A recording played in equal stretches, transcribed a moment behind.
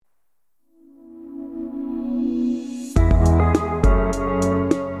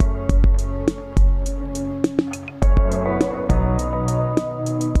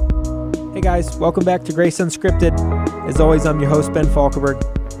guys, welcome back to Grace Unscripted. As always, I'm your host, Ben Falkenberg.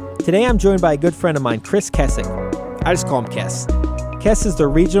 Today I'm joined by a good friend of mine, Chris Kessing. I just call him Kess. Kess is the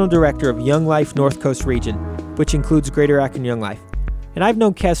Regional Director of Young Life North Coast Region, which includes Greater Akron Young Life. And I've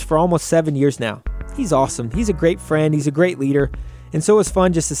known Kess for almost 7 years now. He's awesome. He's a great friend. He's a great leader. And so it was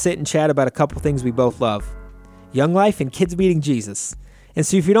fun just to sit and chat about a couple things we both love. Young Life and kids meeting Jesus. And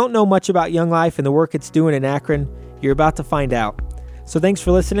so if you don't know much about Young Life and the work it's doing in Akron, you're about to find out. So thanks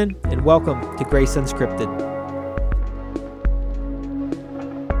for listening, and welcome to Grace Unscripted.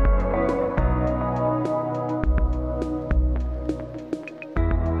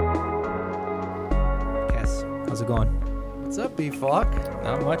 Kess, how's it going? What's up, B-Falk?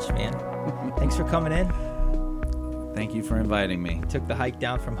 Not much, man. Thanks for coming in. Thank you for inviting me. Took the hike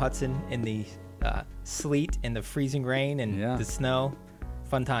down from Hudson in the sleet and the freezing rain and the snow.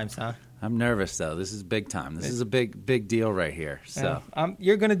 Fun times, huh? I'm nervous, though. This is big time. This is a big deal right here. So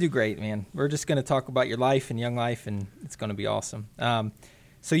you're going to do great, man. We're just going to talk about your life and Young Life, and it's going to be awesome.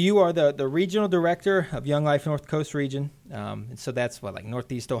 So you are the Regional Director of Young Life North Coast Region. And so that's like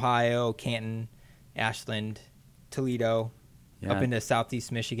Northeast Ohio, Canton, Ashland, Toledo, up into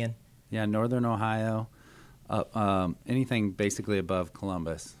Southeast Michigan. Yeah, Northern Ohio, anything basically above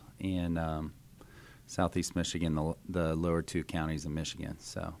Columbus, and Southeast Michigan, the lower two counties of Michigan.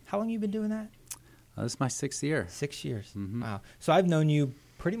 So, how long have you been doing that? This is my 6th year. 6 years. Mm-hmm. Wow. So I've known you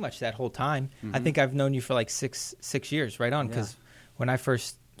pretty much that whole time. Mm-hmm. I think I've known you for like six years, right on. Because when I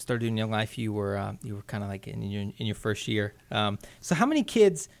first started doing Young Life, you were kind of like in your first year. So how many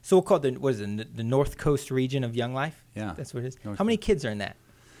kids? So we'll call it the North Coast region of Young Life. Yeah, that's what it is. North How many kids are in that?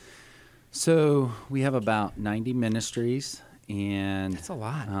 So we have about 90 ministries. And that's a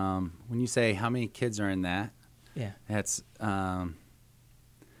lot. When you say how many kids are in that, that's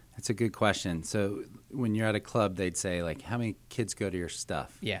a good question. So when you're at a club, they'd say, like, how many kids go to your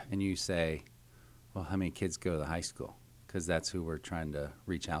stuff? Yeah. And you say, well, how many kids go to the high school? Because that's who we're trying to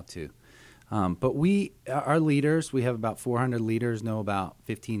reach out to. But our leaders, we have about 400 leaders, know about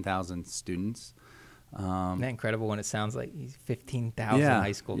 15,000 students. Isn't that incredible when it sounds like 15,000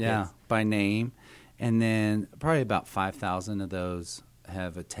 high school kids? Yeah, by name. And then probably about 5,000 of those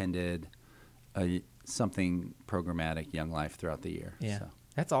have attended something programmatic Young Life throughout the year. Yeah, so.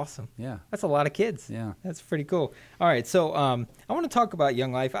 That's awesome. Yeah. That's a lot of kids. Yeah. That's pretty cool. All right, so I want to talk about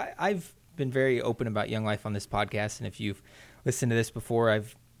Young Life. I've been very open about Young Life on this podcast, and if you've listened to this before,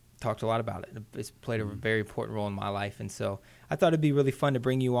 I've talked a lot about it. It's played a very important role in my life, and so I thought it'd be really fun to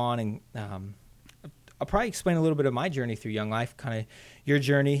bring you on and I'll probably explain a little bit of my journey through Young Life, kind of your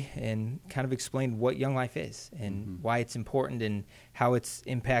journey, and kind of explain what Young Life is and why it's important and how it's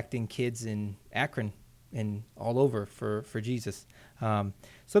impacting kids in Akron and all over for Jesus. So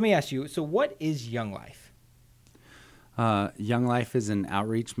let me ask you, so what is Young Life? Young Life is an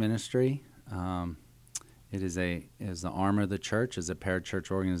outreach ministry. It is the arm of the church, is a parachurch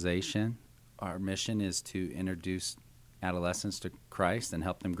organization. Our mission is to introduce adolescents to Christ and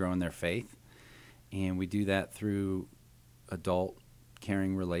help them grow in their faith. And we do that through adult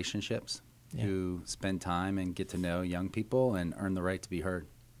caring relationships who spend time and get to know young people and earn the right to be heard.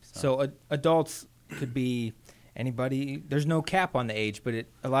 So adults could be anybody. There's no cap on the age, but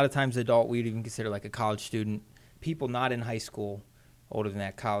a lot of times adult we'd even consider like a college student, people not in high school, older than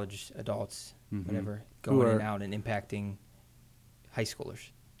that, college adults, whatever, going in and out and impacting high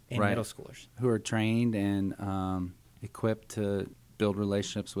schoolers and middle schoolers. Who are trained and equipped to build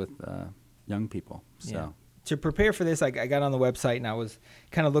relationships with young people. So to prepare for this, I got on the website and I was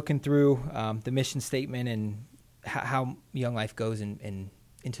kind of looking through the mission statement and how Young Life goes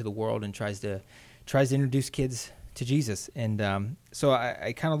into the world and tries to introduce kids to Jesus. And so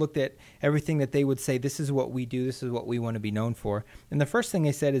I kind of looked at everything that they would say, this is what we do, this is what we want to be known for. And the first thing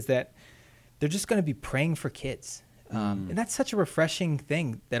they said is that they're just going to be praying for kids. And that's such a refreshing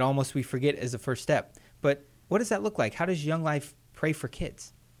thing that almost we forget as a first step. But what does that look like? How does Young Life pray for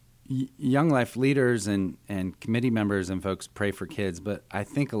kids? Young Life leaders and committee members and folks pray for kids, but I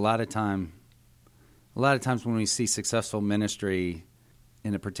think a lot of times when we see successful ministry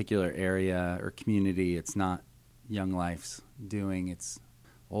in a particular area or community, it's not Young Life's doing. It's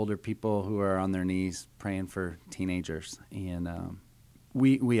older people who are on their knees praying for teenagers. And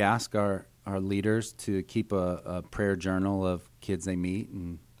we ask our leaders to keep a prayer journal of kids they meet,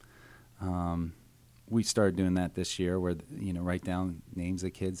 and we started doing that this year where, write down names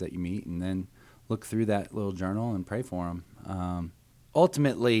of kids that you meet and then look through that little journal and pray for them.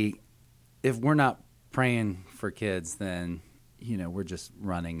 Ultimately, if we're not praying for kids, then, we're just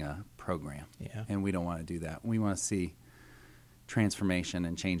running a program. Yeah. And we don't want to do that. We want to see transformation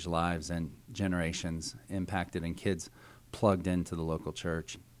and change lives and generations impacted and kids plugged into the local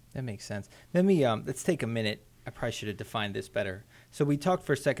church. That makes sense. Let me let's take a minute. I probably should have defined this better. So we talked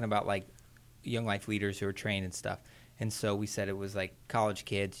for a second about like Young Life leaders who are trained and stuff, and so we said it was like college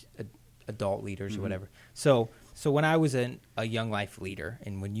kids, adult leaders, or whatever. So when I was a Young Life leader,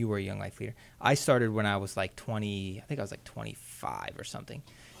 and when you were a Young Life leader, I started when I was like 20. I think I was like 25 or something.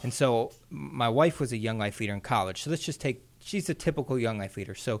 And so my wife was a Young Life leader in college. So let's just take. She's a typical Young Life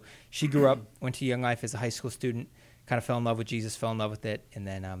leader. So she grew up, went to Young Life as a high school student. Kind of fell in love with Jesus, fell in love with it, and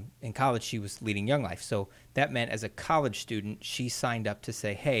then in college she was leading Young Life. So that meant as a college student, she signed up to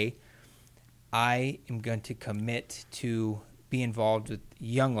say, hey, I am going to commit to be involved with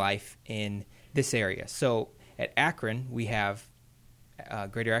Young Life in this area. So at Akron, we have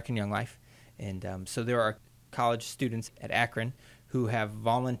Greater Akron Young Life, and so there are college students at Akron who have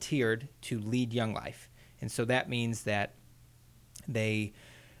volunteered to lead Young Life. And so that means that they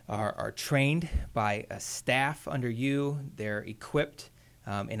are trained by a staff under you. They're equipped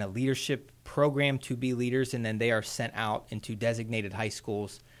in a leadership program to be leaders, and then they are sent out into designated high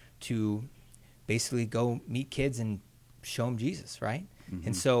schools to basically go meet kids and show them Jesus, right? Mm-hmm.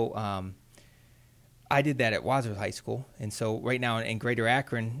 And so I did that at Wadsworth High School. And so right now in Greater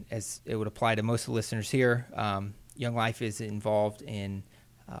Akron, as it would apply to most of the listeners here, Young Life is involved in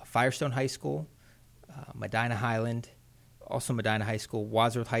Firestone High School, Medina Highland, also Medina High School,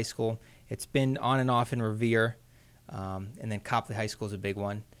 Wadsworth High School. It's been on and off in Revere, and then Copley High School is a big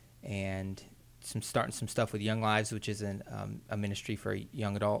one, and starting some stuff with Young Lives, which is a ministry for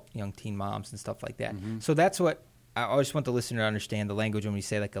young adult, young teen moms and stuff like that. Mm-hmm. So that's what I always want the listener to understand, the language when we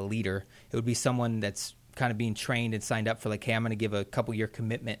say like a leader. It would be someone that's kind of being trained and signed up for like, hey, I'm going to give a couple-year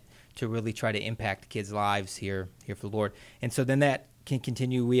commitment to really try to impact kids' lives here for the Lord. And so then that can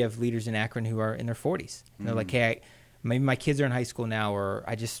continue. We have leaders in Akron who are in their 40s. And they're like, hey, maybe my kids are in high school now, or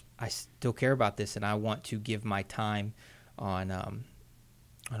I still care about this, and I want to give my time on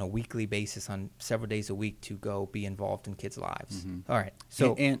a weekly basis, on several days a week, to go be involved in kids' lives. Mm-hmm. All right.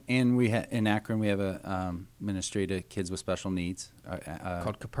 So and we in Akron we have a ministry to kids with special needs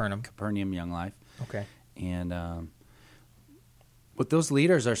called Capernaum Young Life. Okay. And but those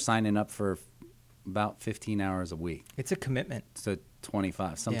leaders are signing up for about 15 hours a week. It's a commitment. So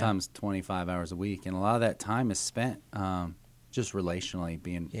 25, sometimes 25 hours a week, and a lot of that time is spent just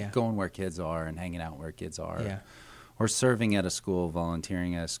relationally, going where kids are and hanging out where kids are, or serving at a school,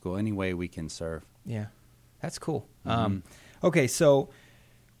 volunteering at a school, any way we can serve. Yeah, that's cool. Mm-hmm. Okay, so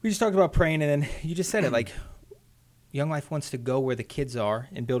we just talked about praying, and then you just said it, like Young Life wants to go where the kids are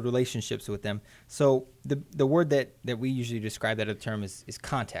and build relationships with them. So the word that we usually describe that term is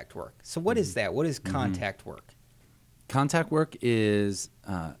contact work. So what is that? What is contact work? Contact work is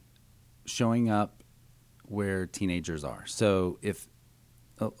showing up where teenagers are. So if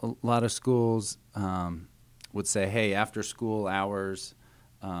a lot of schools would say, hey, after school hours,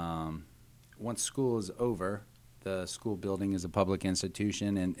 once school is over, the school building is a public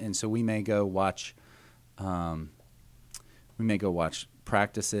institution, and so we may go watch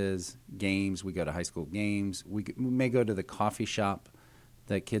practices, games. We go to high school games. We may go to the coffee shop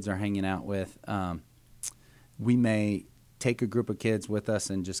that kids are hanging out with. We may take a group of kids with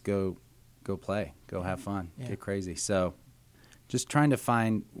us and just go play, go have fun, get crazy. So just trying to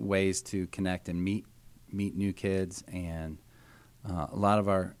find ways to connect and meet new kids, and a lot of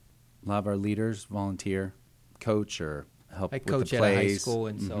our leaders volunteer, coach, or help with coach the plays. At a high school,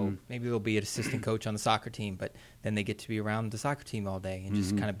 and so maybe they'll be an assistant coach on the soccer team, but then they get to be around the soccer team all day and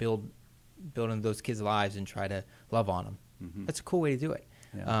just kind of build into those kids' lives and try to love on them. Mm-hmm. That's a cool way to do it.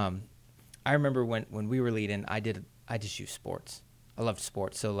 Yeah. I remember when we were leading, I just used sports. I loved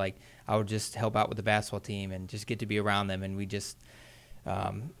sports, so like I would just help out with the basketball team and just get to be around them, and we just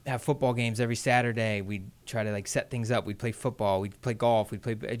have football games every Saturday. We'd try to like set things up. We'd play football. We'd play golf. We'd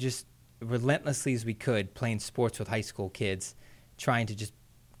play just relentlessly as we could, playing sports with high school kids, trying to just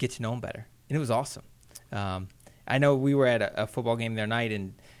get to know them better. And it was awesome. I know we were at a football game the other night,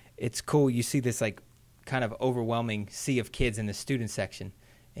 and it's cool. You see this like kind of overwhelming sea of kids in the student section,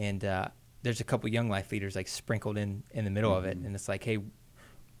 and there's a couple Young Life leaders like sprinkled in the middle of it, and it's like, hey,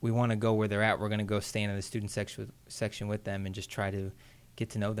 we want to go where they're at. We're going to go stand in the student section with them and just try to get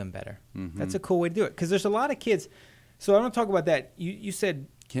to know them better. Mm-hmm. That's a cool way to do it, because there's a lot of kids. So I want to talk about that. You said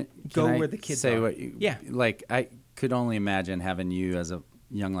go where the kids say are. What like I could only imagine having you as a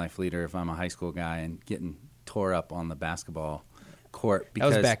Young Life leader if I'm a high school guy and getting tore up on the basketball court.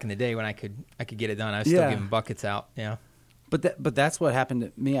 Because that was back in the day when I could get it done. I was still giving buckets out. Yeah. But that's what happened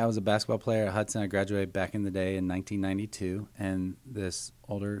to me. I was a basketball player at Hudson. I graduated back in the day in 1992, and this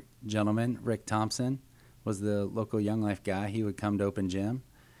older gentleman, Rick Thompson, was the local Young Life guy. He would come to open gym,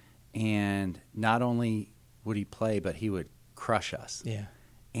 and not only would he play, but he would crush us. Yeah.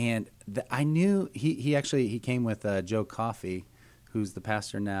 And I knew he came with Joe Coffey, who's the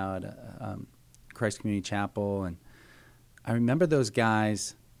pastor now at Christ Community Chapel. And I remember those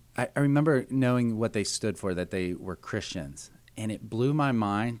guys. I remember knowing what they stood for, that they were Christians. And it blew my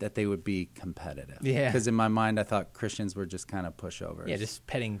mind that they would be competitive. Yeah. Because in my mind, I thought Christians were just kind of pushovers. Yeah, just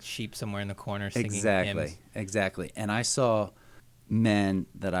petting sheep somewhere in the corner, singing hymns. Exactly. And I saw men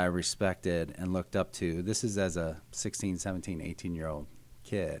that I respected and looked up to. This is as a 16, 17, 18-year-old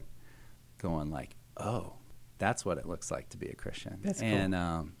kid going like, oh, that's what it looks like to be a Christian. That's cool.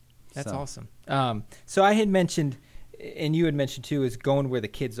 And, that's awesome. So I had mentioned, and you had mentioned too, is going where the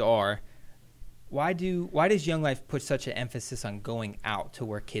kids are. Why does Young Life put such an emphasis on going out to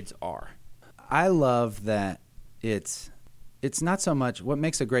where kids are? I love that it's not so much what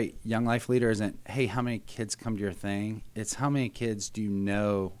makes a great Young Life leader isn't, hey, how many kids come to your thing? It's how many kids do you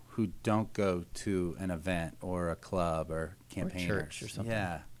know who don't go to an event or a club or campaign or church or something.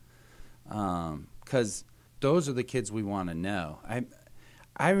 Yeah. Because those are the kids we want to know.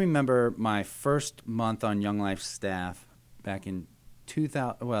 I remember my first month on Young Life staff back in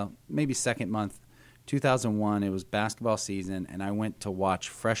 2000, well, maybe second month, 2001. It was basketball season, and I went to watch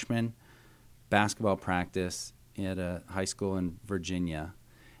freshman basketball practice at a high school in Virginia.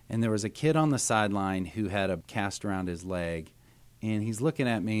 And there was a kid on the sideline who had a cast around his leg, and he's looking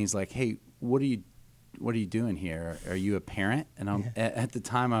at me. He's like, "Hey, what are you doing here? Are you a parent?" And at the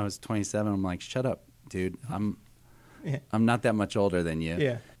time I was 27. I'm like, "Shut up, dude. I'm not that much older than you.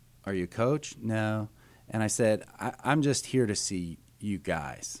 Yeah. Are you a coach?" "No." And I said, I'm just here to see you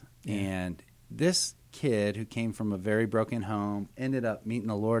guys. Yeah. And this kid who came from a very broken home ended up meeting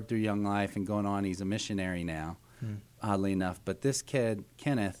the Lord through Young Life and going on. He's a missionary now, oddly enough. But this kid,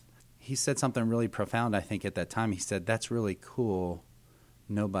 Kenneth, he said something really profound, I think, at that time. He said, "That's really cool.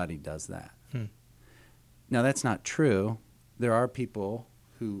 Nobody does that." Now, that's not true. There are people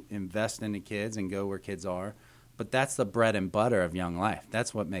who invest in the kids and go where kids are. But that's the bread and butter of Young Life.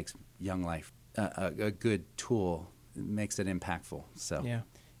 That's what makes Young Life a good tool. It makes it impactful. So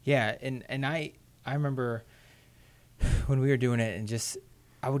yeah, and I remember when we were doing it, and just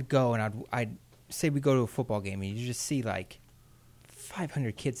I would go and I'd say we go to a football game, and you just see like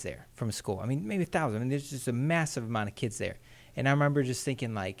 500 kids there from a school. I mean, maybe 1,000. I mean, there's just a massive amount of kids there. And I remember just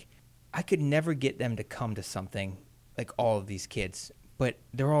thinking like, I could never get them to come to something like all of these kids, but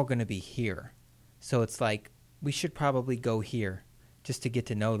they're all going to be here. So it's like, we should probably go here just to get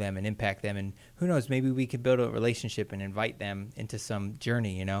to know them and impact them. And who knows, maybe we could build a relationship and invite them into some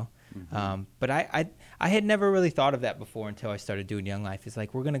journey, you know? Mm-hmm. But I had never really thought of that before until I started doing Young Life. It's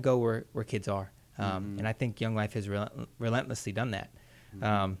like, we're going to go where kids are. And I think Young Life has relentlessly done that.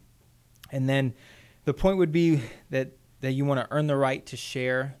 And then the point would be that you want to earn the right to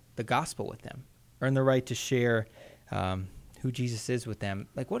share the gospel with them, earn the right to share who Jesus is with them.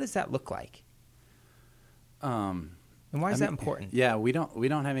 Like, what does that look like? And why is that important? Yeah, we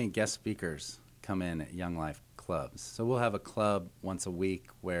don't have any guest speakers come in at Young Life clubs. So we'll have a club once a week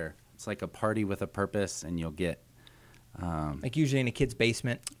where it's like a party with a purpose, and you'll get like usually in a kid's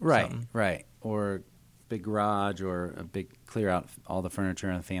basement, right, or big garage, or a big clear out all the furniture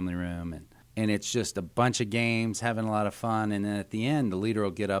in the family room, and it's just a bunch of games, having a lot of fun, and then at the end, the leader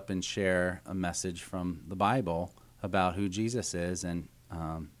will get up and share a message from the Bible about who Jesus is, and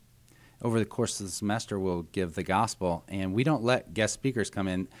over the course of the semester, we'll give the gospel, and we don't let guest speakers come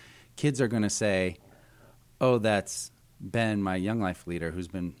in. Kids are going to say, "Oh, that's Ben, my Young Life leader, who's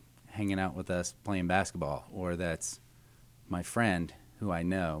been hanging out with us playing basketball," or "That's my friend who I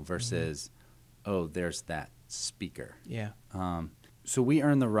know," versus, "Oh, there's that speaker." Yeah. So we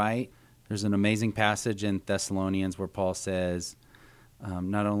earn the right. There's an amazing passage in Thessalonians where Paul says,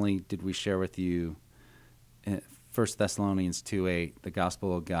 not only did we share with you 1 Thessalonians 2:8, the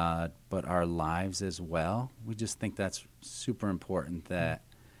gospel of God, but our lives as well. We just think that's super important, that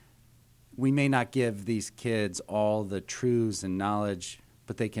we may not give these kids all the truths and knowledge,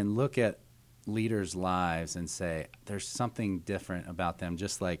 but they can look at leaders' lives and say, there's something different about them.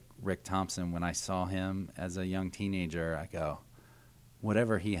 Just like Rick Thompson, when I saw him as a young teenager, I go,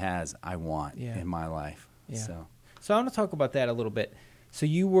 whatever he has, I want in my life. Yeah. So I want to talk about that a little bit. So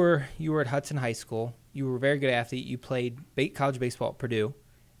you were at Hudson High School. You were a very good athlete. You played college baseball at Purdue.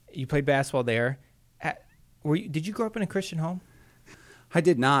 You played basketball there. Did you grow up in a Christian home? I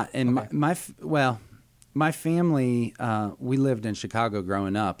did not. And okay. my family, we lived in Chicago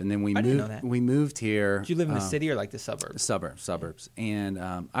growing up, and then we moved here. Did you live in the city or like the suburbs? Suburbs. And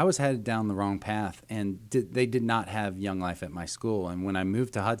I was headed down the wrong path, and they did not have Young Life at my school. And when I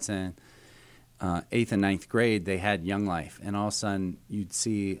moved to Hudson, 8th and 9th grade, they had Young Life, and all of a sudden you'd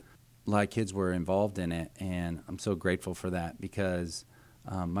see a lot of kids were involved in it, and I'm so grateful for that, because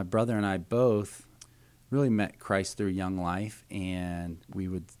My brother and I both really met Christ through Young Life, and we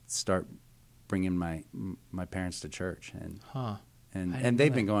would start bringing my parents to church, and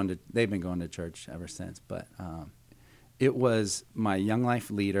they've been going to church ever since. But it was my Young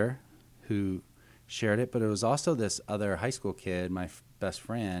Life leader who shared it, but it was also this other high school kid, my best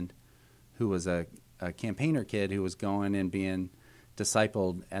friend, who was a campaigner kid who was going and being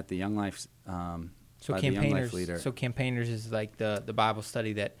discipled at the Young Life. So Campaigners is like the Bible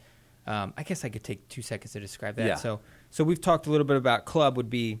study that I guess I could take 2 seconds to describe that. Yeah. So we've talked a little bit about club would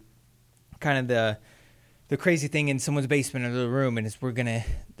be kind of the crazy thing in someone's basement or the room, and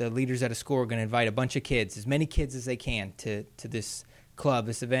the leaders at a school are gonna invite a bunch of kids, as many kids as they can, to this club,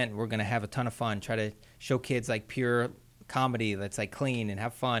 this event. We're gonna have a ton of fun, try to show kids like pure comedy that's like clean and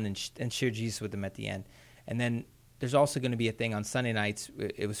have fun and share Jesus with them at the end. And then there's also going to be a thing on Sunday nights.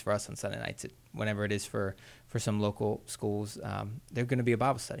 It was for us on Sunday nights, whenever it is for some local schools. They're going to be a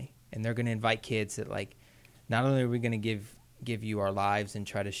Bible study, and they're going to invite kids that, like, not only are we going to give you our lives and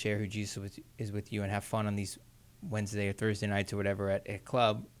try to share who Jesus is with you and have fun on these Wednesday or Thursday nights or whatever at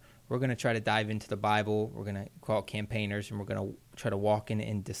club, we're going to try to dive into the Bible. We're going to call it Campaigners, and we're going to try to walk in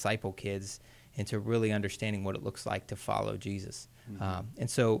and disciple kids into really understanding what it looks like to follow Jesus. Mm-hmm. And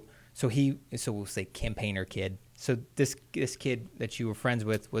so we'll say campaigner kid. So this kid that you were friends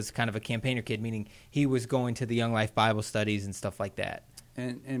with was kind of a campaigner kid, meaning he was going to the Young Life Bible studies and stuff like that.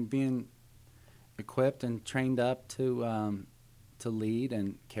 And being equipped and trained up to lead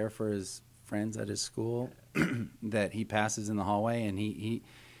and care for his friends at his school that he passes in the hallway. And he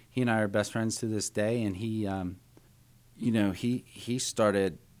and I are best friends to this day. And he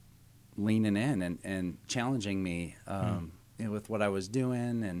started leaning in and challenging me with what I was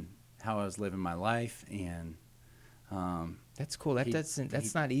doing and how I was living my life. And that's cool.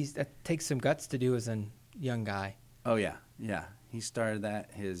 That's not easy. That takes some guts to do as a young guy. Oh yeah. He started that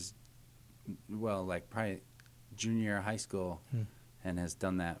probably junior year of high school, and has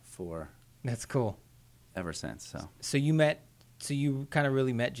done that for. That's cool. Ever since. So you kind of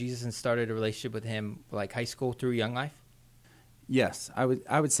really met Jesus and started a relationship with him like high school through Young Life. Yes, I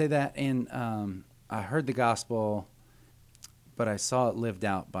would say that, and I heard the gospel, but I saw it lived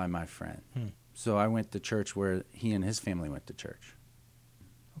out by my friend. So I went to church where he and his family went to church.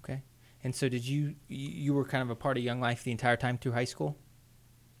 Okay. And so did you were kind of a part of Young Life the entire time through high school?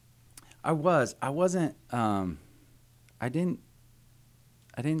 I was. I wasn't. I didn't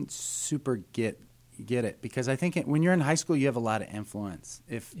super get it, because I think when you're in high school you have a lot of influence.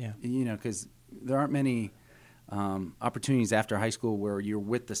 Because there aren't many opportunities after high school where you're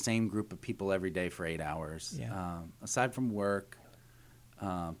with the same group of people every day for 8 hours. Aside from work,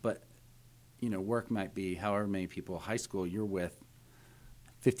 but work might be however many people. High school, you're with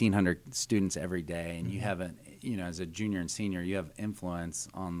 1,500 students every day, and you have as a junior and senior, you have influence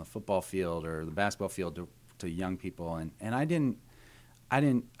on the football field or the basketball field to young people. And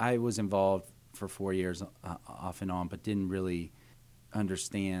I was involved for 4 years off and on, but didn't really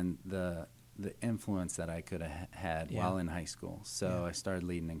understand the influence that I could have had while in high school. So I started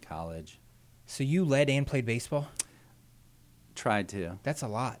leading in college. So you led and played baseball? Tried to. That's a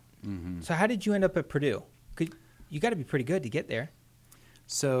lot. Mm-hmm. So how did you end up at Purdue? You got to be pretty good to get there.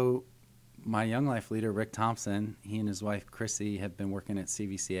 So my Young Life leader, Rick Thompson, he and his wife, Chrissy, have been working at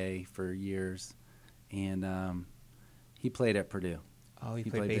CVCA for years, and he played at Purdue. Oh, he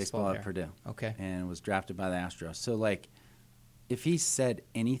played baseball at Purdue. Okay. And was drafted by the Astros. So, if he said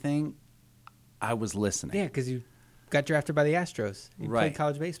anything, I was listening. Yeah, because you got drafted by the Astros. You played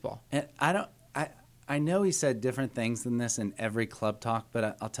college baseball. And I know he said different things than this in every club talk,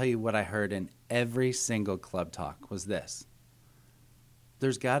 but I'll tell you what I heard in every single club talk was this.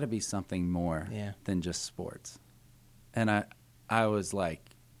 There's got to be something more than just sports. And I was like,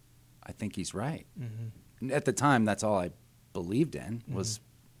 I think he's right. Mm-hmm. At the time, that's all I believed in was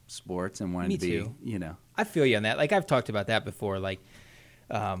sports and wanted to be, too. I feel you on that. I've talked about that before.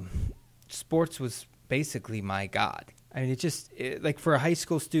 Sports was basically my God. I mean, for a high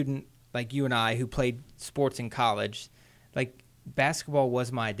school student like you and I who played sports in college, basketball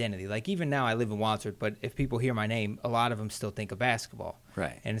was my identity. Even now I live in Wadsworth, but if people hear my name, a lot of them still think of basketball.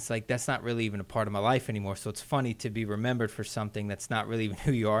 Right. And it's that's not really even a part of my life anymore. So it's funny to be remembered for something that's not really even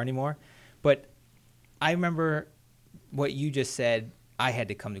who you are anymore. But I remember what you just said. I had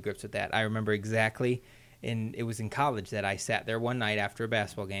to come to grips with that. I remember exactly, and it was in college that I sat there one night after a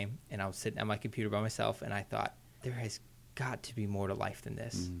basketball game, and I was sitting at my computer by myself, and I thought, there has got to be more to life than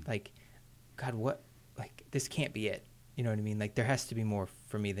this. God, what? This can't be it. You know what I mean? There has to be more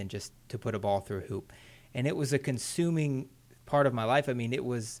for me than just to put a ball through a hoop. And it was a consuming part of my life. I mean,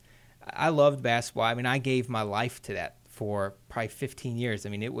 I loved basketball. I mean, I gave my life to that for probably 15 years. I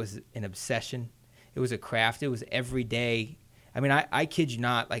mean, it was an obsession. It was a craft. It was every day. I mean, I kid you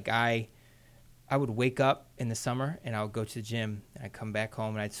not, like I would wake up in the summer and I would go to the gym and I'd come back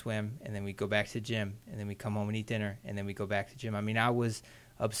home and I'd swim and then we'd go back to the gym and then we'd come home and eat dinner and then we'd go back to the gym. I mean, I was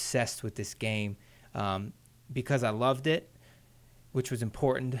obsessed with this game because I loved it, which was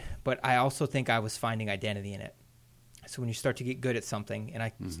important, but I also think I was finding identity in it. So when you start to get good at something, and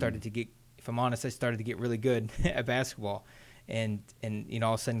I started to get, if I'm honest, I started to get really good at basketball, and you know,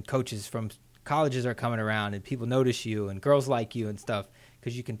 all of a sudden coaches from colleges are coming around and people notice you and girls like you and stuff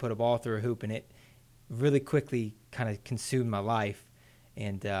because you can put a ball through a hoop, and it really quickly kind of consumed my life,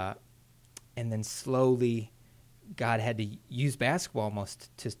 and then slowly God had to use basketball almost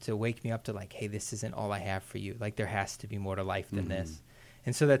to wake me up to like, hey, this isn't all I have for you. Like there has to be more to life than this.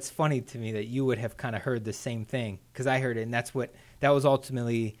 And so that's funny to me that you would have kind of heard the same thing because I heard it, and that was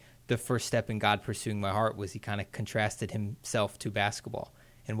ultimately the first step in God pursuing my heart was he kind of contrasted himself to basketball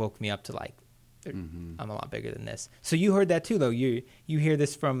and woke me up to like, I'm a lot bigger than this. So you heard that too, though. You hear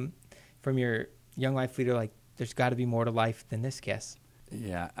this from your Young Life leader, like there's got to be more to life than this, Kes.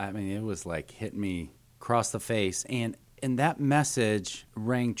 Yeah, I mean, it was like hit me across the face, and that message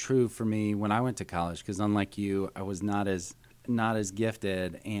rang true for me when I went to college because unlike you, I was not as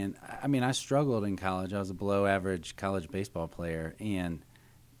gifted, and I mean, I struggled in college. I was a below average college baseball player, and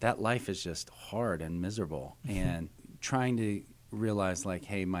that life is just hard and miserable. And trying to realize like,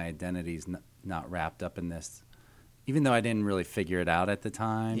 hey, my identity's not wrapped up in this, even though I didn't really figure it out at the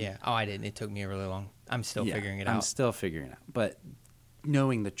time. Yeah. Oh, I didn't. It took me a really long. I'm still figuring it out. I'm still figuring it out, but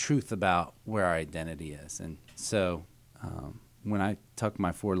knowing the truth about where our identity is, and so. When I tuck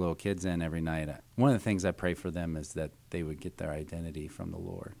my 4 little kids in every night, one of the things I pray for them is that they would get their identity from the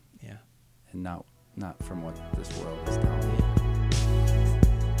Lord. Yeah. And not from what this world is telling them.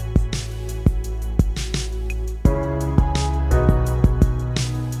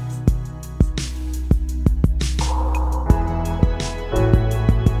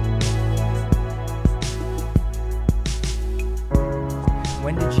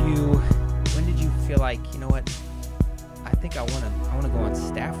 When did you feel like, you know what? I think I want to go on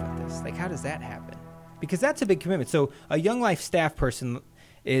staff with this. Like, how does that happen? Because that's a big commitment. So a Young Life staff person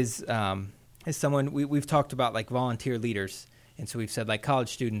is someone we've talked about, like volunteer leaders, and so we've said like college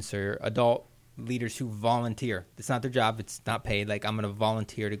students or adult leaders who volunteer. It's not their job. It's not paid. Like I'm going to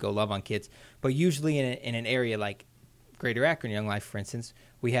volunteer to go love on kids. But usually in an area like Greater Akron Young Life, for instance,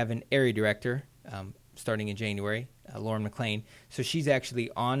 we have an area director starting in January, Lauren McLean. So she's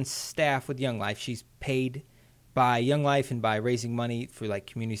actually on staff with Young Life. She's paid by Young Life and by raising money for like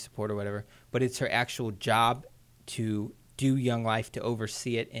community support or whatever, but it's her actual job to do Young Life, to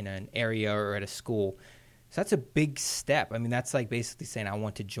oversee it in an area or at a school. So that's a big step. I mean, that's like basically saying I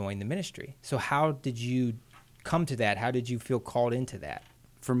want to join the ministry. So how did you come to that? How did you feel called into that?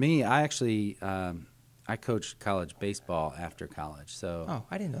 For me, I actually I coached college baseball after college. So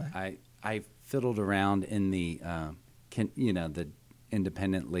I didn't know that. I fiddled around in the the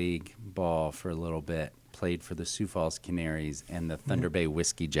independent league ball for a little bit. Played for the Sioux Falls Canaries and the Thunder Bay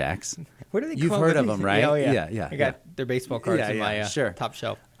Whiskey Jacks. Where do they? You've heard of them, right? Yeah. I got their baseball cards in my top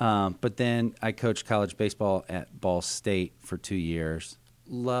shelf. But then I coached college baseball at Ball State for 2 years.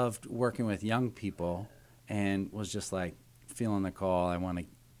 Loved working with young people, and was just like feeling the call. I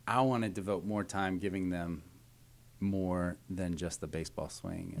want to devote more time giving them more than just the baseball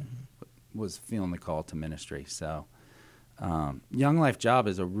swing, and was feeling the call to ministry. So. Young Life job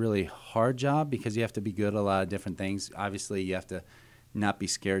is a really hard job because you have to be good at a lot of different things. Obviously, you have to not be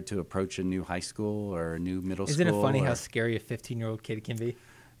scared to approach a new high school or a new middle school. Isn't it funny how scary a 15-year-old kid can be?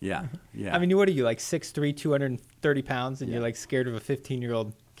 Yeah. I mean, what are you, like 6'3", 230 pounds, and you're like scared of a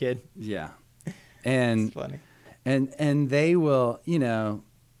 15-year-old kid? Yeah. And it's funny. And they will,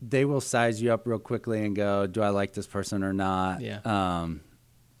 they will size you up real quickly and go, do I like this person or not? Yeah.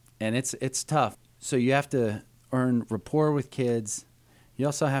 And it's tough. So you have to earn rapport with kids. You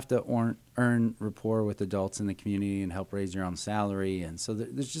also have to earn rapport with adults in the community and help raise your own salary. And so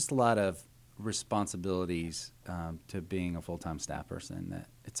there's just a lot of responsibilities to being a full-time staff person. That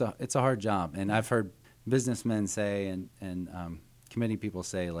it's a hard job. And I've heard businessmen say and committee people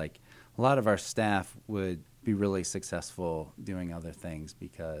say, like, a lot of our staff would be really successful doing other things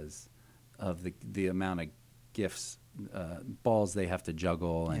because of the amount of gifts, balls they have to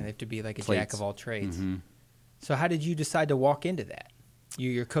juggle. And they have to be like a plates. jack of all trades. Mm-hmm. So how did you decide to walk into that?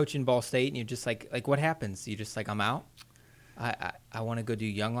 You're coaching Ball State, and you're just like what happens? You just like, I'm out. I want to go do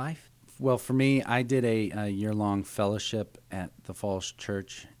Young Life. Well, for me, I did a year-long fellowship at the Falls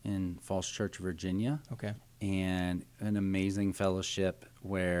Church in Falls Church, Virginia. Okay. And an amazing fellowship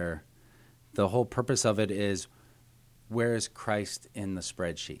where the whole purpose of it is where is Christ in the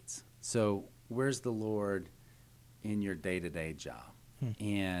spreadsheets? So where's the Lord in your day-to-day job?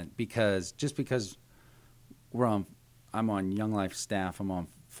 And because I'm on Young Life staff, I'm on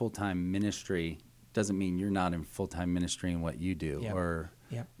full-time ministry, doesn't mean you're not in full-time ministry in what you do.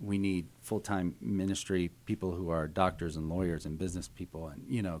 We need full-time ministry people who are doctors and lawyers and business people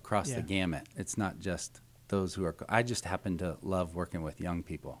and, across the gamut. It's not just those who are – I just happen to love working with young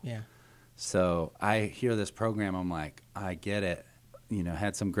people. Yeah. So I hear this program, I'm like, I get it.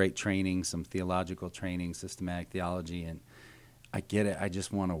 Had some great training, some theological training, systematic theology, and I get it. I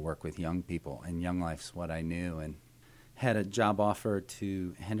just want to work with young people, and Young Life's what I knew. And had a job offer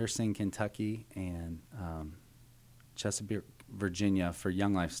to Henderson, Kentucky, and Chesapeake, Virginia for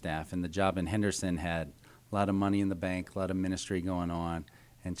Young Life staff. And the job in Henderson had a lot of money in the bank, a lot of ministry going on,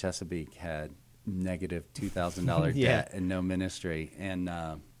 and Chesapeake had negative $2,000 debt and no ministry. And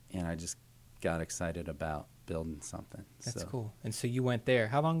I just got excited about building something. That's cool. And so you went there.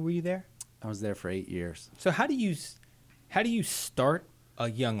 How long were you there? I was there for 8 years. So how do you start a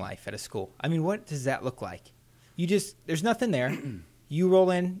Young Life at a school? I mean, what does that look like? There's nothing there. You roll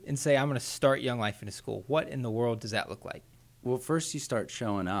in and say, I'm going to start Young Life in a school. What in the world does that look like? Well, first you start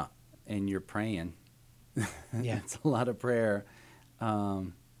showing up and you're praying. Yeah. It's a lot of prayer.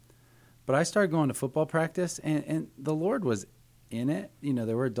 But I started going to football practice, and the Lord was in it.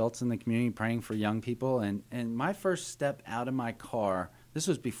 There were adults in the community praying for young people. And my first step out of my car, this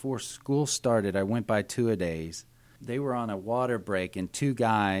was before school started. I went by two-a-days. They were on a water break, and two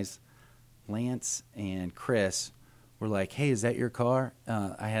guys, Lance and Chris, were like, hey, is that your car?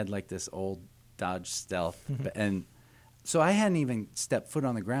 I had like this old Dodge Stealth. And so I hadn't even stepped foot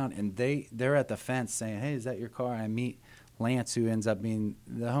on the ground, and they're at the fence saying, hey, is that your car? I meet Lance, who ends up being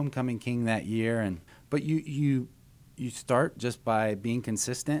the homecoming king that year. But you start just by being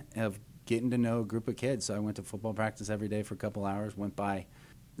consistent of getting to know a group of kids. So I went to football practice every day for a couple hours, went by.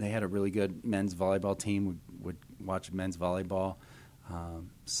 They had a really good men's volleyball team, would watch men's volleyball,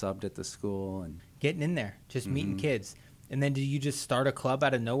 subbed at the school. And getting in there, just meeting kids. And then did you just start a club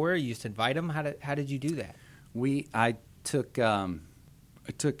out of nowhere? You just invite them? How did you do that? I took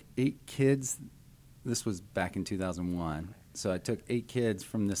 8 kids. This was back in 2001. So I took 8 kids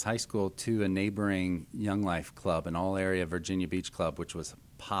from this high school to a neighboring Young Life club, an all-area Virginia Beach club, which was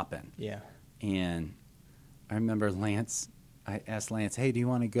popping. Yeah. And I remember I asked Lance, hey, do you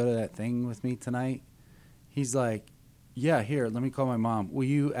want to go to that thing with me tonight? He's like, yeah, here, let me call my mom. Will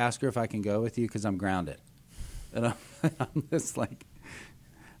you ask her if I can go with you because I'm grounded? And I'm just like,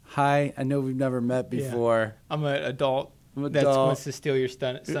 hi, I know we've never met before. Yeah. I'm an adult. That wants to steal your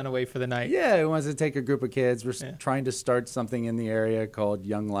son away for the night. Yeah, he wants to take a group of kids. We're trying to start something in the area called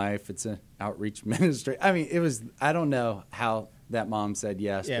Young Life. It's an outreach ministry. I mean, I don't know how that mom said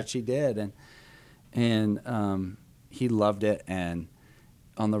yes, but she did. And he loved it. And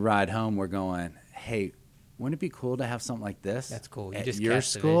on the ride home, we're going, hey, wouldn't it be cool to have something like this? That's cool. At your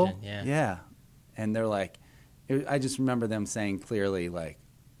school? Yeah. And they're like, I just remember them saying clearly, like,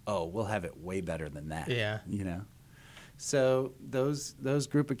 oh, we'll have it way better than that. Yeah. So those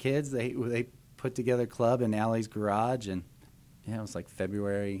group of kids, they put together a club in Allie's garage, and it was like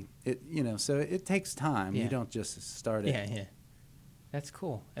February. So it takes time. Yeah. You don't just start it. Yeah. That's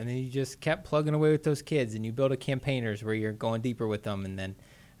cool. And then you just kept plugging away with those kids, and you build a campaigners where you're going deeper with them, and then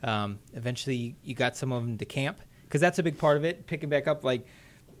eventually you got some of them to camp, because that's a big part of it. Picking back up, like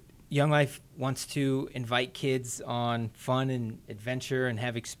Young Life wants to invite kids on fun and adventure and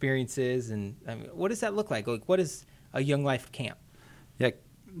have experiences. And I mean, what does that look like? Like, what is a Young Life camp? Yeah,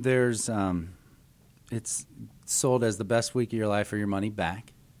 there's it's sold as the best week of your life or your money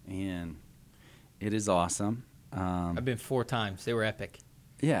back, and it is awesome. I've been 4 times. They were epic.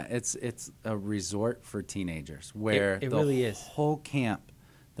 Yeah, it's a resort for teenagers where it really is. Whole camp,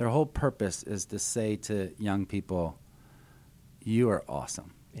 their whole purpose is to say to young people, you are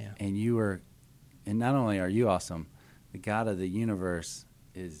awesome. Yeah. And not only are you awesome, the God of the universe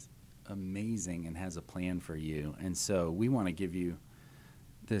is amazing and has a plan for you. And so we want to give you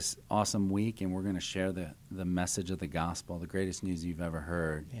this awesome week, and we're going to share the message of the gospel, the greatest news you've ever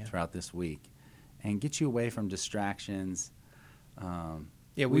heard throughout this week, and get you away from distractions.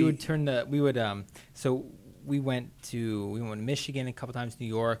 We went to Michigan, a couple times New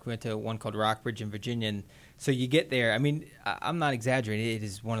York. We went to one called Rockbridge in Virginia. And so you get there. I mean, I'm not exaggerating. It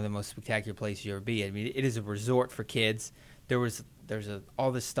is one of the most spectacular places you ever be. I mean, it is a resort for kids. There's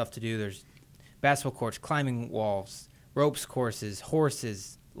all this stuff to do. There's basketball courts, climbing walls, ropes courses,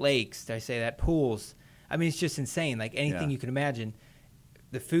 horses, lakes. Did I say that? Pools. I mean, it's just insane. Like anything you can imagine.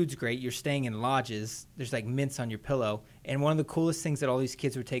 The food's great. You're staying in lodges. There's like mints on your pillow. And one of the coolest things that all these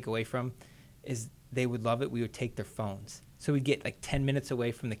kids would take away from is they would love it, we would take their phones. So we'd get like 10 minutes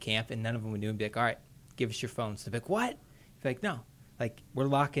away from the camp, and none of them would do it, and be like, all right, give us your phones. They'd be like, what? Be like, no. Like, we're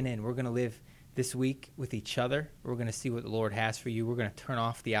locking in. We're going to live this week with each other. We're going to see what the Lord has for you. We're going to turn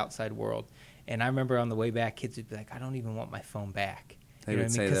off the outside world. And I remember on the way back, kids would be like, I don't even want my phone back. They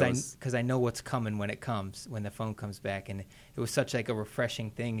would say that because I know what's coming when it comes, when the phone comes back. And it was such like a refreshing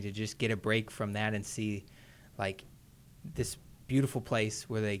thing to just get a break from that and see like this beautiful place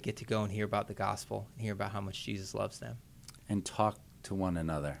where they get to go and hear about the gospel and hear about how much Jesus loves them. And talk to one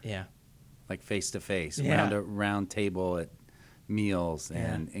another. Yeah. Like face to face, Yeah. round a round table at meals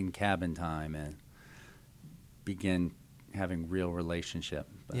and in cabin time, and begin having real relationship.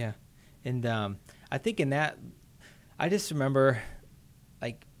 But Yeah. And I think in that, I just remember,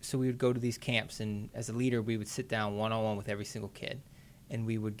 like, so we would go to these camps, and as a leader, we would sit down one-on-one with every single kid, and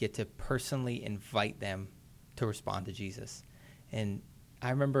we would get to personally invite them to respond to Jesus. And I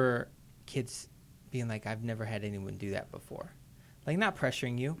remember kids being like, I've never had anyone do that before. Like, not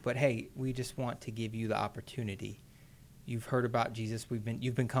pressuring you, but hey, we just want to give you the opportunity. You've heard about Jesus.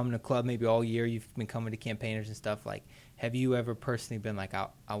 You've been coming to club maybe all year. You've been coming to campaigners and stuff. Like, have you ever personally been like,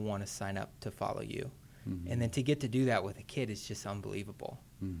 I want to sign up to follow you? Mm-hmm. And then to get to do that with a kid is just unbelievable.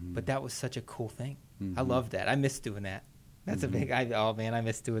 Mm-hmm. But that was such a cool thing. Mm-hmm. I love that. I miss doing that. That's mm-hmm. a big, I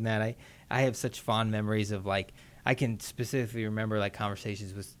miss doing that. I have such fond memories of, like, I can specifically remember like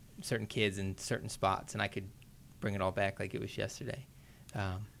conversations with certain kids in certain spots, and I could bring it all back like it was yesterday.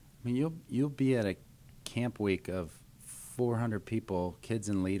 I mean, you'll be at a camp week of 400 people, kids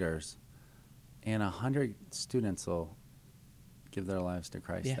and leaders, and 100 students will give their lives to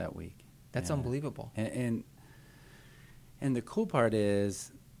Christ that week. That's unbelievable. And the cool part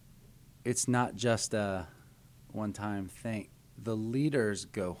is, it's not just a one-time thing. The leaders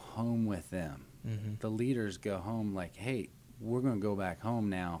go home with them. Mm-hmm. The leaders go home like, hey, we're going to go back home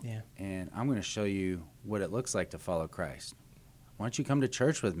now, and I'm going to show you what it looks like to follow Christ. Why don't you come to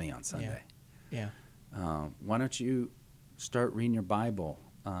church with me on Sunday? Yeah. Why don't you start reading your Bible,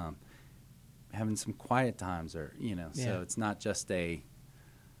 having some quiet times, or, so it's not just all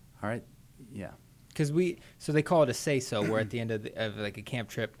right, yeah. Because so they call it a say-so, where at the end of like a camp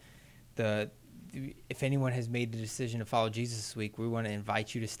trip, if anyone has made the decision to follow Jesus this week, we want to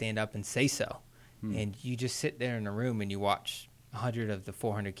invite you to stand up and say so. And you just sit there in a room and you watch 100 of the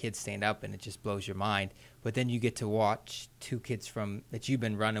 400 kids stand up, and it just blows your mind. But then you get to watch two kids that you've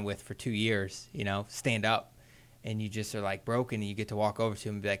been running with for 2 years, stand up, and you just are like broken, and you get to walk over to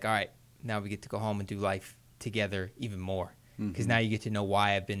them and be like, all right, now we get to go home and do life together even more. Because now you get to know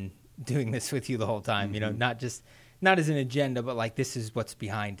why I've been doing this with you the whole time, not as an agenda, but like, this is what's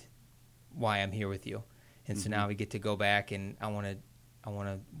behind why I'm here with you. And so now we get to go back, and I want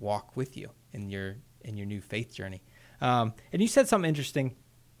to walk with you in your new faith journey. And you said something interesting.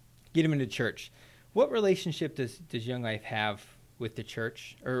 Get them into church. What relationship does Young Life have with the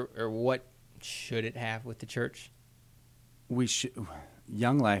church, or what should it have with the church?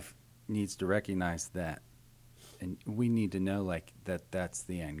 Young Life needs to recognize that, and we need to know like that's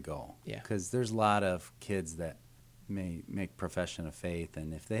the end goal. Yeah. Because there's a lot of kids that may make profession of faith,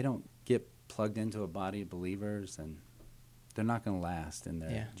 and if they don't get plugged into a body of believers, and they're not going to last in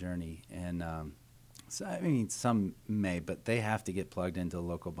their journey. And so, I mean, some may, but they have to get plugged into the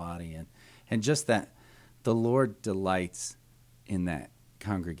local body, and just that the Lord delights in that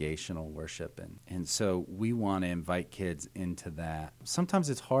congregational worship, and so we want to invite kids into that. Sometimes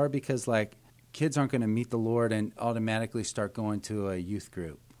it's hard because like kids aren't going to meet the Lord and automatically start going to a youth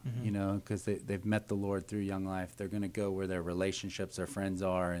group, because they've met the Lord through Young Life. They're going to go where their relationships, their friends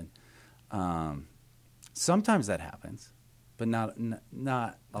are, and sometimes that happens, but not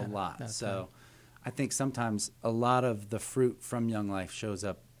a lot. So I think sometimes a lot of the fruit from Young Life shows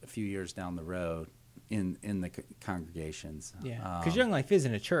up a few years down the road in the congregations. Yeah, because Young Life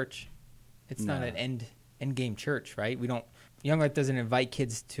isn't a church. It's not an end game church, right? Young Life doesn't invite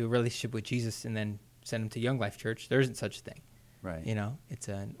kids to a relationship with Jesus and then send them to Young Life Church. There isn't such a thing. Right. It's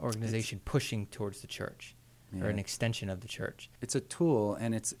an organization pushing towards the church, or an extension of the church. It's a tool,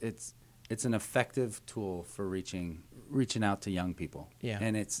 and it's an effective tool for reaching out to young people. Yeah.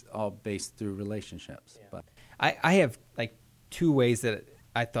 And it's all based through relationships. Yeah. But I have like two ways that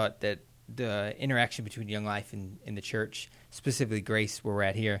I thought that the interaction between Young Life and the church, specifically Grace, where we're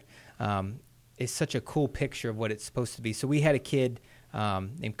at here, is such a cool picture of what it's supposed to be. So we had a kid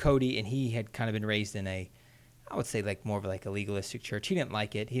named Cody, and he had kind of been raised in I would say like more of like a legalistic church. He didn't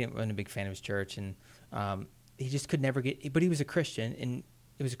like it. He wasn't a big fan of his church, and he just could never but he was a Christian, and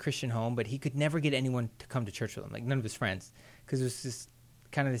it was a Christian home, but he could never get anyone to come to church with him, like none of his friends, because it was just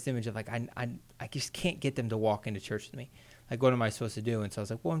kind of this image of like, I just can't get them to walk into church with me. Like, what am I supposed to do? And so I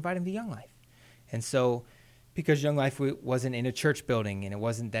was like, well, invite him to Young Life. And so because Young Life wasn't in a church building and it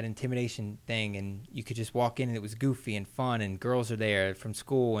wasn't that intimidation thing, and you could just walk in and it was goofy and fun and girls are there from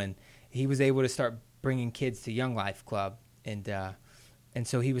school, and he was able to start bringing kids to Young Life Club, and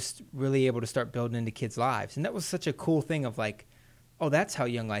so he was really able to start building into kids' lives. And that was such a cool thing of like, oh, that's how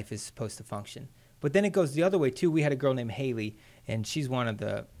Young Life is supposed to function. But then it goes the other way too. We had a girl named Haley, and she's one of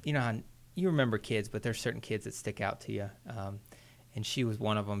the, you know how you remember kids, but there's certain kids that stick out to you. And she was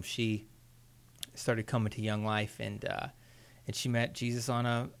one of them. She started coming to Young Life, and she met Jesus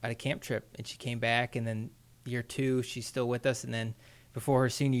at a camp trip, and she came back, and then year 2 she's still with us, and then before her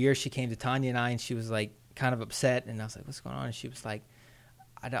senior year she came to Tanya and I, and she was like kind of upset, and I was like, what's going on? And she was like,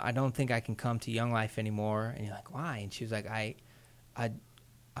 I don't think I can come to Young Life anymore. And you're like, why? And she was like,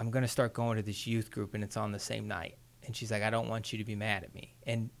 I'm going to start going to this youth group, and it's on the same night. And she's like, I don't want you to be mad at me.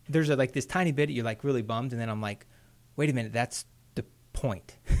 And there's like this tiny bit you're like really bummed, and then I'm like, wait a minute, that's the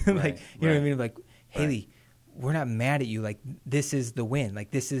point. Like, you know what I mean? Like, Haley, we're not mad at you. Like, this is the win.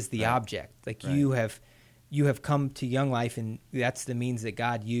 Like, this is the object. Like, you have come to Young Life, and that's the means that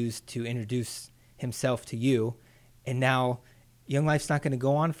God used to introduce himself to you. And now Young Life's not going to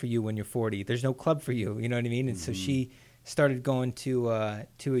go on for you when you're 40. There's no club for you. You know what I mean? And so she started going to a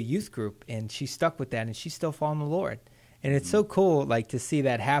youth group, and she stuck with that, and she's still following the Lord. And it's so cool, like, to see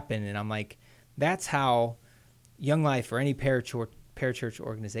that happen. And I'm like, that's how Young Life or any parachurch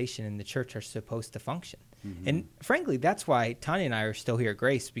organization in the church are supposed to function. And frankly, that's why Tanya and I are still here at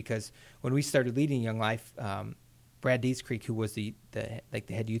Grace, because when we started leading Young Life, Brad Deescreek, who was the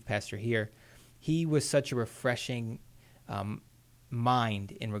head youth pastor here, he was such a refreshing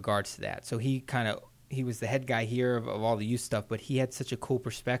mind in regards to that. So he was the head guy here of all the youth stuff, but he had such a cool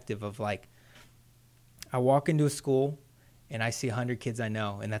perspective of like, I walk into a school and I see 100 kids I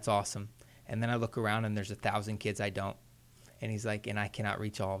know, and that's awesome. And then I look around and there's 1,000 kids I don't. And he's like, and I cannot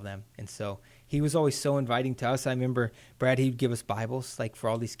reach all of them. And so he was always so inviting to us. I remember Brad, he'd give us Bibles, like for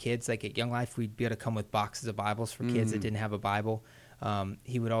all these kids. Like at Young Life, we'd be able to come with boxes of Bibles for kids that didn't have a Bible.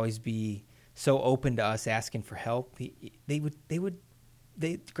 He would always be so open to us asking for help.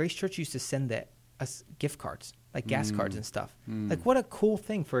 Grace Church used to send us gift cards, like gas cards and stuff. Like, what a cool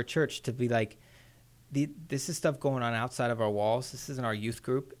thing for a church to be like, this is stuff going on outside of our walls. This isn't our youth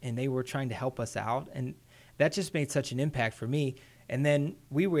group, and they were trying to help us out. And that just made such an impact for me. And then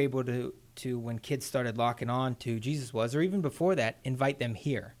we were able to when kids started locking on to Jesus or even before that, invite them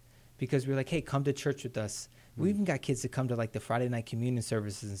here, because we were like, hey, come to church with us. We even got kids to come to like the Friday night communion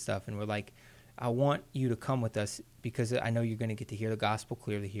services and stuff. And we're like, I want you to come with us because I know you're going to get to hear the gospel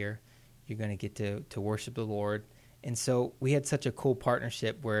clearly here. You're going to get to worship the Lord. And so we had such a cool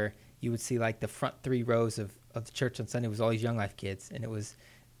partnership where you would see like the front 3 rows of the church on Sunday was all these Young Life kids. And it was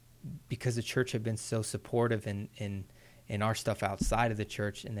because the church had been so supportive in our stuff outside of the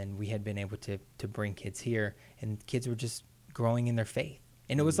church. And then we had been able to bring kids here, and kids were just growing in their faith.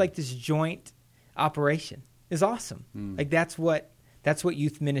 And it was like this joint operation. It was awesome. Like that's what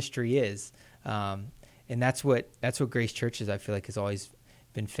youth ministry is. And that's what Grace Church is, I feel like, has always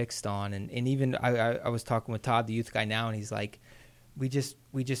been fixed on. And even I was talking with Todd, the youth guy now, and he's like, we just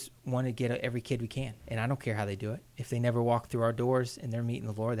want to get every kid we can. And I don't care how they do it. If they never walk through our doors and they're meeting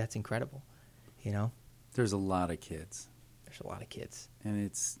the Lord, that's incredible. You know? There's a lot of kids. There's a lot of kids. And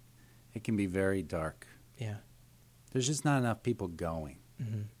it can be very dark. Yeah. There's just not enough people going.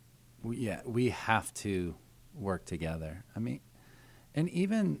 We have to work together. I mean, and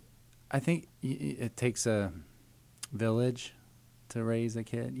even I think it takes a village to raise a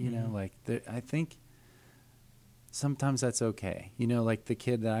kid, you know, like I think sometimes that's okay. You know, like the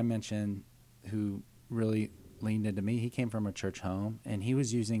kid that I mentioned who really leaned into me, he came from a church home, and he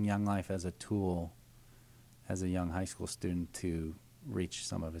was using Young Life as a tool as a young high school student to reach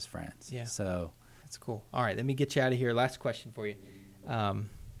some of his friends. Yeah. So that's cool. All right, let me get you out of here. Last question for you.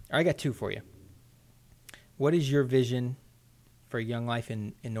 I got 2 for you. What is your vision for Young Life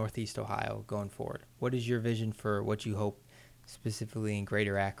in Northeast Ohio going forward? What is your vision for what you hope specifically in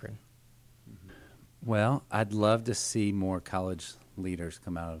Greater Akron? Well, I'd love to see more college leaders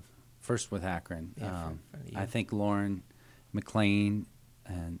come out of, first with Akron. I think Lauren McLean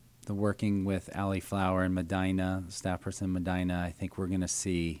and the working with Allie Flower and Medina, staff person Medina, I think we're going to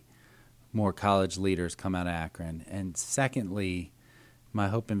see more college leaders come out of Akron. And secondly, my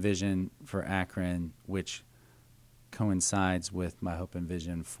hope and vision for Akron, which coincides with my hope and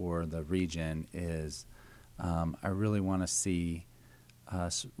vision for the region, is I really want to see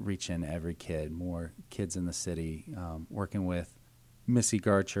us reaching every kid, more kids in the city, working with Missy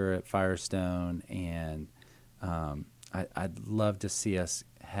Garcher at Firestone, and I'd love to see us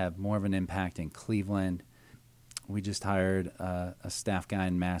have more of an impact in Cleveland We just hired a staff guy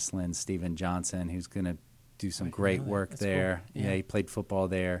in Massillon, Stephen Johnson, who's going to do some great work there. Cool. Yeah, he played football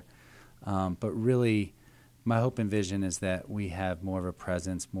there. But really, my hope and vision is that we have more of a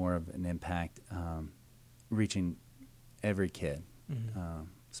presence, more of an impact, reaching every kid,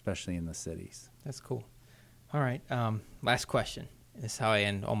 especially in the cities. That's cool. All right. Last question. This is how I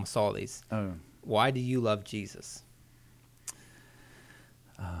end almost all these. Oh. Why do you love Jesus?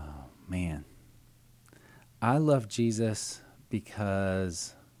 Oh, man. I love Jesus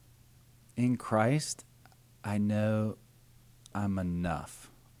because in Christ, I know I'm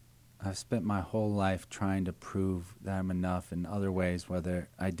enough. I've spent my whole life trying to prove that I'm enough in other ways, whether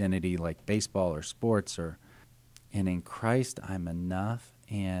identity like baseball or sports, and in Christ, I'm enough.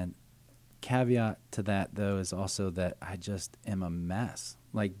 And caveat to that, though, is also that I just am a mess.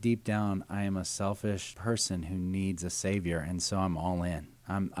 Like deep down, I am a selfish person who needs a savior, and so I'm all in.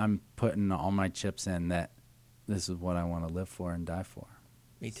 I'm putting all my chips in that this is what I want to live for and die for.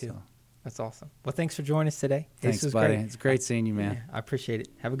 Me too. So. That's awesome. Well, thanks for joining us today. Thanks, buddy. Great. It's great seeing you, man. Yeah, I appreciate it.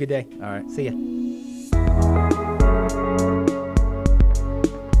 Have a good day. All right. See ya.